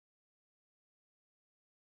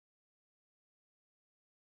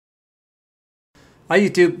Hi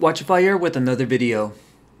YouTube, Watchify here with another video.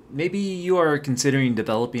 Maybe you are considering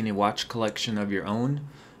developing a watch collection of your own,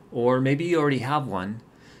 or maybe you already have one.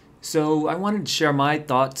 So I wanted to share my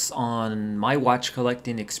thoughts on my watch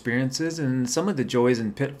collecting experiences and some of the joys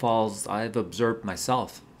and pitfalls I've observed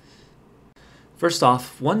myself. First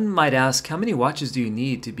off, one might ask, how many watches do you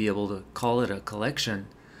need to be able to call it a collection?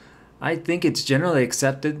 I think it's generally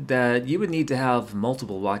accepted that you would need to have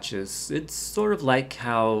multiple watches. It's sort of like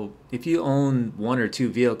how if you own one or two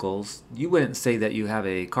vehicles, you wouldn't say that you have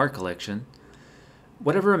a car collection.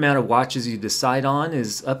 Whatever amount of watches you decide on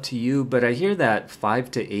is up to you, but I hear that 5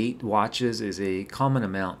 to 8 watches is a common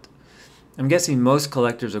amount. I'm guessing most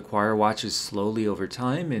collectors acquire watches slowly over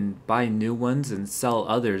time and buy new ones and sell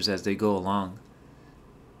others as they go along.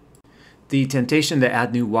 The temptation to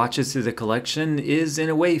add new watches to the collection is in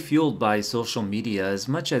a way fueled by social media as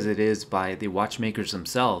much as it is by the watchmakers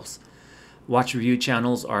themselves. Watch review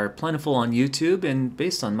channels are plentiful on YouTube, and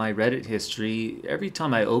based on my Reddit history, every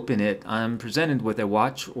time I open it, I'm presented with a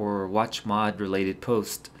watch or watch mod related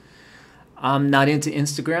post. I'm not into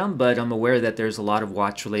Instagram, but I'm aware that there's a lot of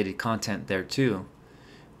watch related content there too.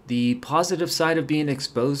 The positive side of being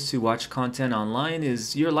exposed to watch content online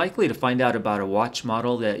is you're likely to find out about a watch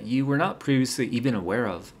model that you were not previously even aware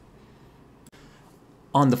of.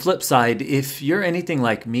 On the flip side, if you're anything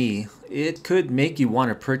like me, it could make you want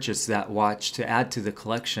to purchase that watch to add to the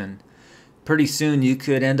collection. Pretty soon you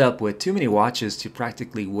could end up with too many watches to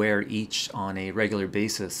practically wear each on a regular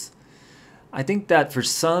basis. I think that for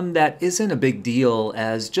some that isn't a big deal,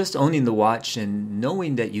 as just owning the watch and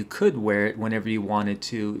knowing that you could wear it whenever you wanted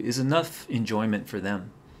to is enough enjoyment for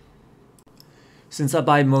them. Since I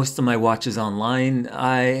buy most of my watches online,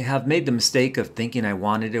 I have made the mistake of thinking I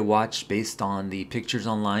wanted a watch based on the pictures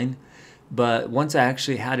online. But once I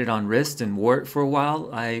actually had it on wrist and wore it for a while,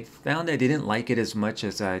 I found I didn't like it as much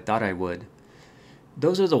as I thought I would.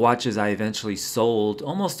 Those are the watches I eventually sold,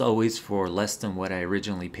 almost always for less than what I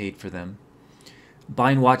originally paid for them.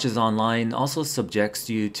 Buying watches online also subjects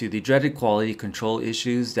you to the dreaded quality control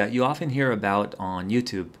issues that you often hear about on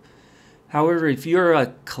YouTube. However, if you're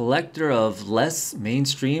a collector of less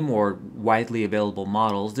mainstream or widely available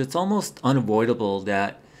models, it's almost unavoidable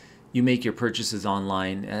that you make your purchases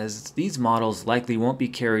online, as these models likely won't be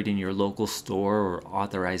carried in your local store or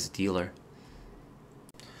authorized dealer.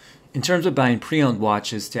 In terms of buying pre-owned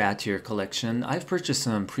watches to add to your collection, I've purchased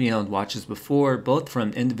some pre-owned watches before, both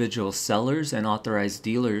from individual sellers and authorized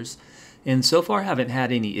dealers, and so far haven't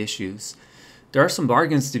had any issues. There are some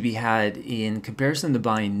bargains to be had in comparison to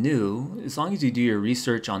buying new, as long as you do your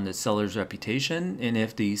research on the seller's reputation and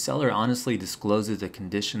if the seller honestly discloses the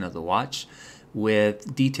condition of the watch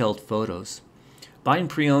with detailed photos. Buying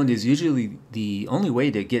pre-owned is usually the only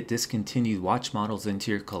way to get discontinued watch models into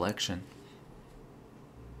your collection.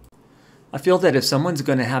 I feel that if someone's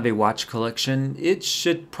going to have a watch collection, it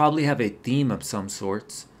should probably have a theme of some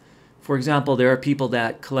sorts. For example, there are people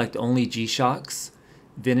that collect only G-Shocks,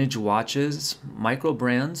 vintage watches, micro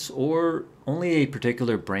brands, or only a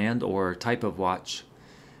particular brand or type of watch.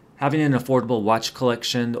 Having an affordable watch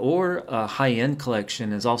collection or a high-end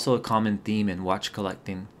collection is also a common theme in watch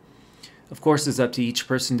collecting. Of course, it's up to each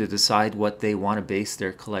person to decide what they want to base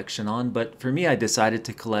their collection on, but for me, I decided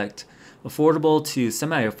to collect affordable to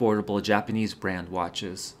semi-affordable Japanese brand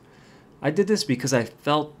watches. I did this because I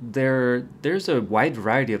felt there's a wide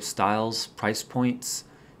variety of styles, price points,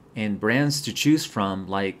 and brands to choose from,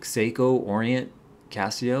 like Seiko, Orient,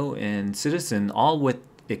 Casio, and Citizen, all with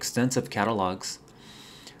extensive catalogs.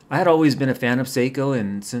 I had always been a fan of Seiko,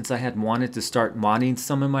 and since I had wanted to start modding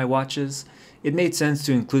some of my watches, it made sense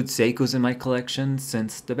to include Seikos in my collection,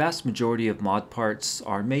 since the vast majority of mod parts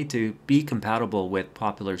are made to be compatible with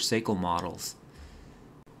popular Seiko models.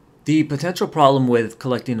 The potential problem with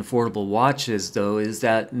collecting affordable watches, though, is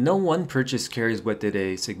that no one purchase carries with it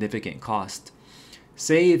a significant cost.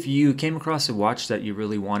 Say if you came across a watch that you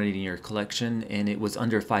really wanted in your collection and it was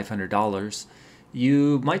under $500,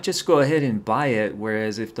 you might just go ahead and buy it,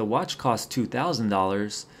 whereas if the watch cost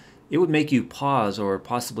 $2,000, it would make you pause or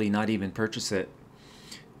possibly not even purchase it.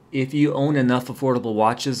 If you own enough affordable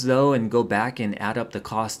watches though and go back and add up the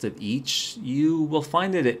cost of each, you will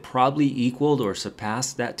find that it probably equaled or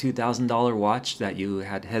surpassed that $2,000 watch that you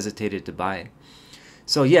had hesitated to buy.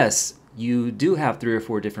 So yes, you do have 3 or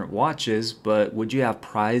 4 different watches, but would you have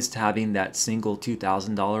prized having that single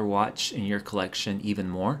 $2,000 watch in your collection even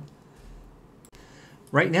more?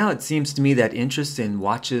 Right now, it seems to me that interest in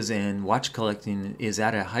watches and watch collecting is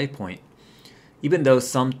at a high point. Even though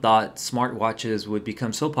some thought smartwatches would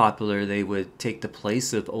become so popular they would take the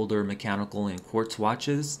place of older mechanical and quartz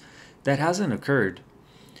watches, that hasn't occurred.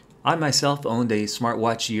 I myself owned a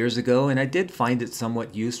smartwatch years ago and I did find it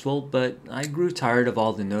somewhat useful, but I grew tired of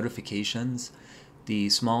all the notifications, the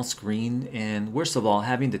small screen, and worst of all,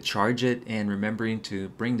 having to charge it and remembering to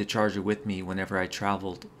bring the charger with me whenever I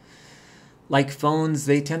traveled. Like phones,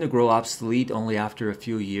 they tend to grow obsolete only after a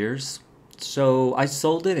few years, so I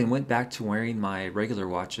sold it and went back to wearing my regular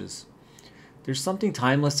watches. There's something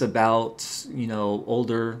timeless about,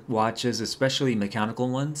 older watches, especially mechanical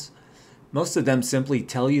ones. Most of them simply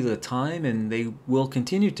tell you the time and they will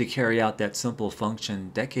continue to carry out that simple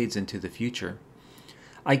function decades into the future.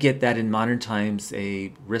 I get that in modern times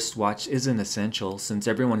a wristwatch isn't essential since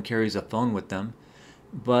everyone carries a phone with them,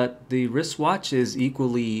 but the wristwatch is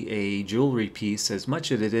equally a jewelry piece as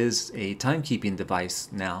much as it is a timekeeping device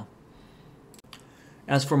now.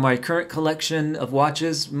 As for my current collection of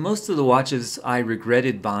watches, most of the watches I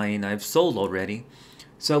regretted buying I've sold already.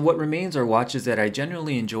 So what remains are watches that I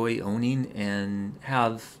generally enjoy owning and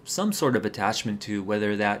have some sort of attachment to,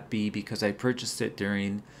 whether that be because I purchased it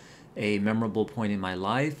during a memorable point in my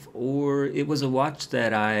life or it was a watch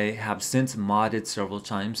that I have since modded several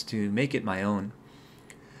times to make it my own.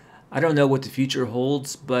 I don't know what the future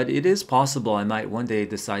holds, but it is possible I might one day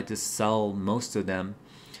decide to sell most of them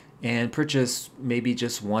and purchase maybe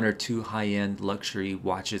just one or two high-end luxury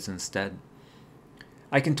watches instead.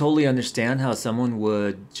 I can totally understand how someone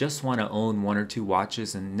would just want to own one or two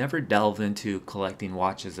watches and never delve into collecting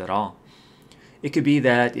watches at all. It could be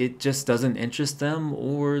that it just doesn't interest them,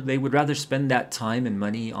 or they would rather spend that time and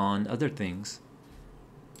money on other things.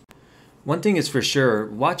 One thing is for sure,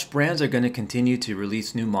 watch brands are going to continue to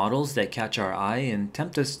release new models that catch our eye and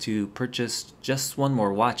tempt us to purchase just one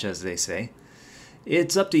more watch, as they say.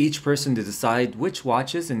 It's up to each person to decide which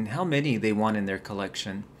watches and how many they want in their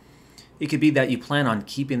collection. It could be that you plan on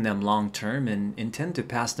keeping them long term and intend to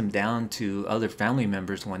pass them down to other family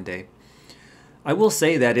members one day. I will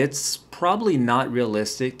say that it's probably not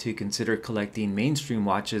realistic to consider collecting mainstream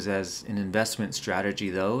watches as an investment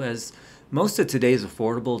strategy though, as most of today's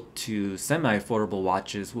affordable to semi-affordable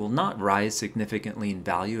watches will not rise significantly in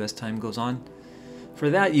value as time goes on.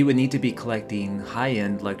 For that, you would need to be collecting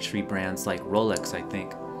high-end luxury brands like Rolex, I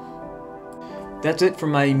think. That's it for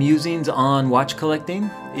my musings on watch collecting.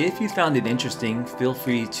 If you found it interesting, feel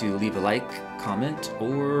free to leave a like, comment,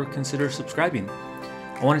 or consider subscribing.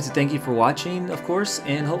 I wanted to thank you for watching, of course,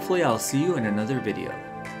 and hopefully I'll see you in another video.